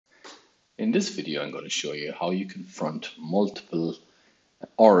In this video, I'm going to show you how you confront multiple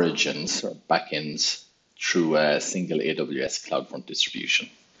origins or backends through a single AWS Cloudfront distribution.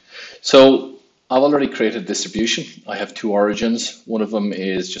 So I've already created a distribution. I have two origins. One of them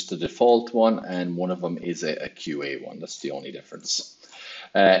is just a default one, and one of them is a QA one. That's the only difference.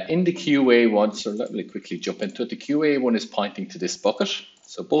 In the QA one, so let me quickly jump into it. The QA one is pointing to this bucket.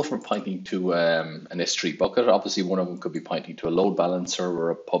 So both are pointing to an S3 bucket. Obviously, one of them could be pointing to a load balancer or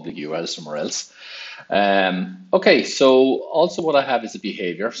a public URL somewhere else. Okay, so also what I have is a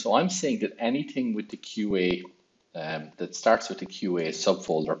behavior. So I'm saying that anything with the QA that starts with the QA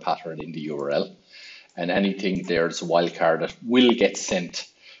subfolder pattern in the URL, and anything there's a wildcard that will get sent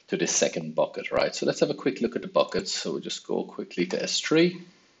to this second bucket, right? So let's have a quick look at the buckets. So we'll just go quickly to S3,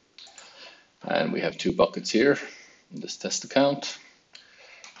 and we have two buckets here in this test account.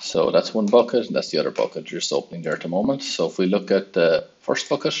 So that's one bucket, and that's the other bucket just opening there at the moment. So if we look at the first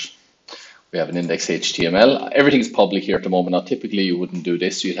bucket, we have an index HTML. Everything's public here at the moment. Now, typically you wouldn't do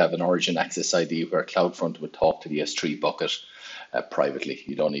this. You'd have an origin access ID where Cloudfront would talk to the S3 bucket privately.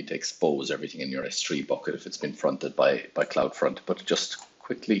 You don't need to expose everything in your S3 bucket if it's been fronted by Cloudfront. But just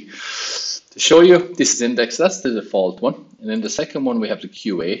quickly to show you, this is index. That's the default one. And then the second one, we have the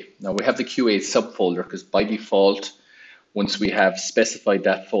QA. Now we have the QA subfolder because by default, once we have specified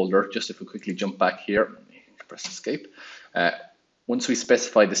that folder, just if we quickly jump back here, press escape. Once we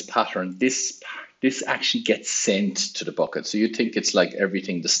specify this pattern, this actually gets sent to the bucket. So you think it's like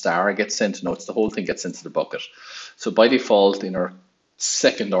everything, the star gets sent. No, it's the whole thing gets sent to the bucket. So by default, in our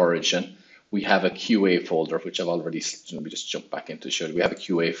second origin, we have a QA folder, which I've already, let me just jump back into show you. We have a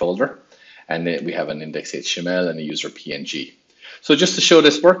QA folder, and then we have an index HTML and a user PNG. So just to show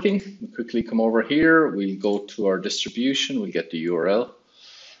this working, we'll quickly come over here. We'll go to our distribution. We'll get the URL.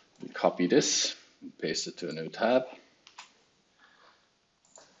 We'll copy this, paste it to a new tab.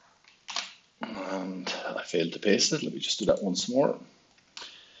 And I failed to paste it. Let me just do that once more.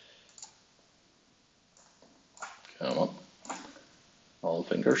 Come on. All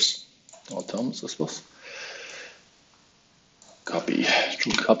fingers, all thumbs, I suppose. Copy,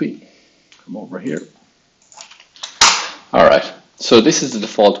 true copy. Come over here. All right. So this is the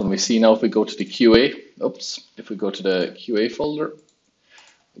default one we see now. If we go to the QA, if we go to the QA folder,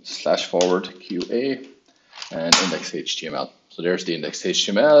 // QA and index HTML. So there's the index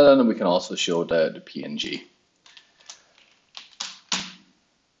HTML, and we can also show the PNG.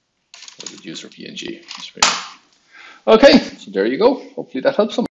 So the user PNG. Okay, so there you go. Hopefully that helps some.